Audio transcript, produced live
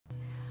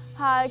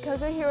Hi,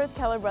 Coco here with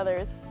Keller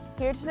Brothers.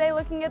 Here today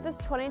looking at this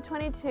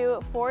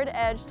 2022 Ford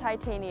Edge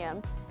Titanium.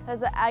 It has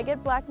the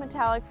agate black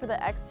metallic for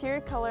the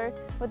exterior color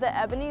with the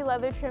ebony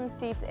leather trim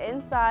seats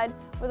inside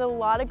with a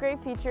lot of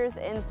great features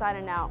inside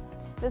and out.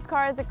 This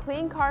car has a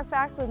clean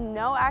Carfax with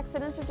no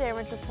accidents or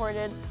damage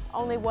reported,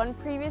 only one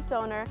previous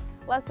owner,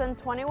 less than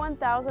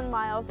 21,000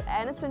 miles,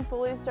 and it's been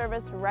fully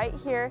serviced right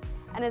here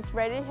and is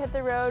ready to hit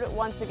the road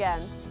once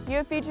again. You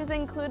have features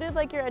included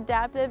like your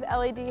adaptive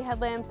LED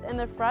headlamps in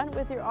the front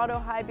with your auto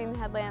high beam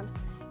headlamps.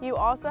 You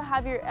also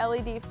have your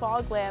LED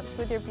fog lamps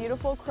with your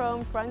beautiful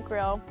chrome front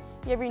grille.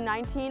 You have your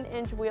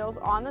 19-inch wheels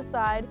on the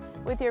side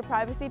with your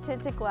privacy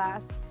tinted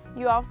glass.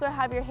 You also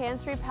have your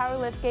hands-free power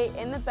liftgate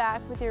in the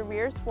back with your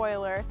rear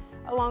spoiler,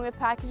 along with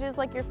packages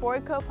like your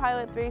Ford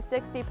Co-Pilot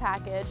 360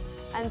 package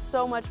and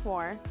so much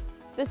more.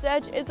 This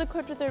Edge is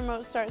equipped with a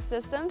remote start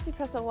system, so you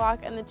press the lock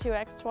and the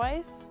 2X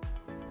twice,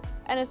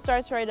 and it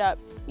starts right up.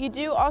 You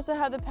do also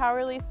have the power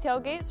release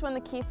tailgate, so when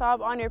the key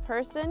fob on your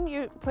person,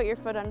 you put your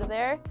foot under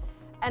there,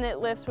 and it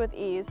lifts with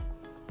ease.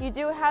 You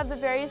do have the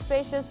very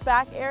spacious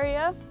back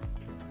area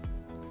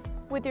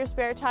with your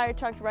spare tire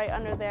tucked right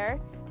under there,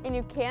 and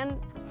you can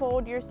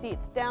fold your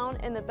seats down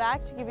in the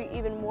back to give you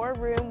even more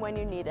room when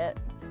you need it.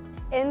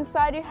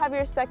 Inside you have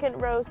your second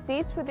row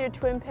seats with your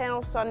twin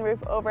panel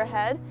sunroof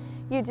overhead.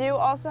 You do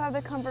also have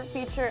the comfort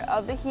feature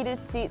of the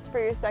heated seats for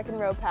your second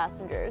row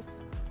passengers.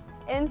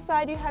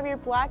 Inside you have your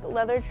black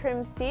leather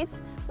trim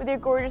seats with your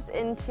gorgeous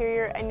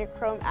interior and your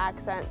chrome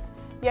accents.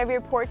 You have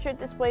your portrait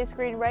display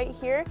screen right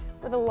here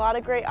with a lot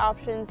of great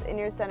options in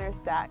your center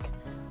stack.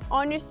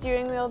 On your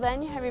steering wheel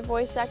then you have your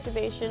voice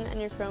activation and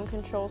your phone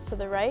controls to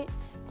the right.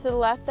 To the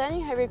left then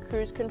you have your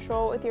cruise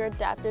control with your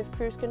adaptive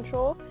cruise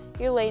control,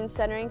 your lane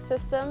centering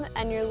system,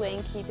 and your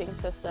lane keeping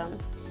system.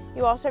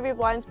 You also have your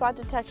blind spot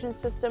detection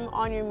system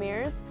on your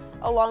mirrors,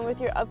 along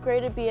with your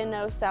upgraded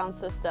B&O sound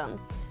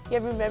system. You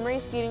have your memory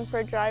seating for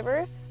a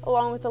driver,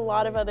 along with a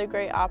lot of other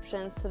great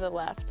options to the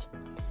left.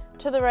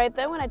 To the right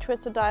then, when I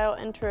twist the dial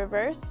into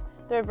reverse,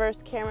 the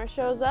reverse camera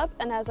shows up,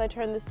 and as I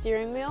turn the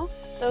steering wheel,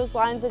 those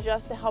lines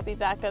adjust to help you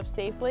back up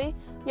safely.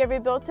 You have your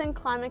built-in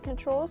climate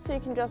controls, so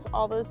you can adjust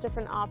all those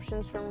different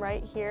options from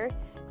right here.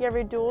 You have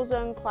your dual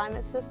zone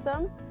climate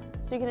system,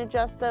 so you can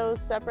adjust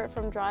those separate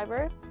from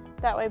driver.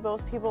 That way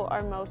both people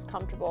are most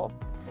comfortable.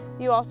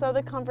 You also have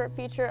the comfort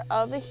feature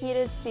of the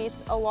heated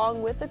seats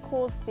along with the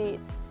cooled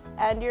seats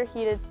and your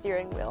heated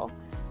steering wheel.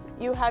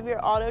 You have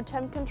your auto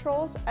temp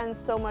controls and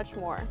so much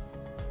more.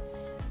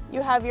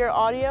 You have your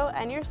audio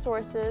and your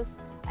sources,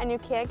 and you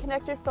can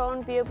connect your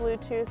phone via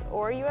Bluetooth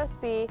or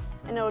USB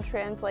and it will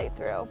translate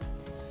through.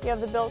 You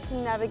have the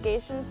built-in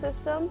navigation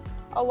system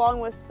along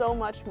with so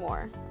much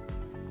more.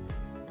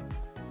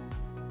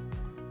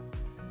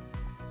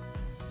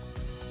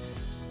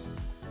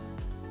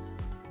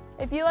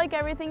 If you like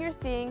everything you're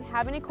seeing,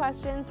 have any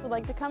questions, would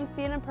like to come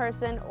see it in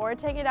person or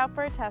take it out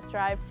for a test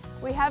drive,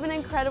 we have an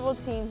incredible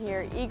team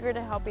here eager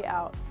to help you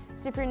out.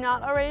 So if you're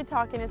not already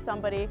talking to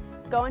somebody,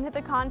 go and hit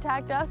the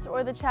contact us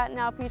or the chat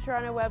now feature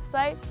on our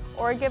website,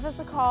 or give us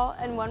a call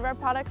and one of our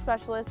product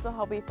specialists will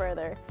help you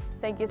further.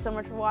 Thank you so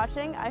much for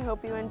watching. I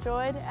hope you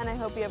enjoyed and I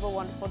hope you have a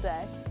wonderful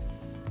day.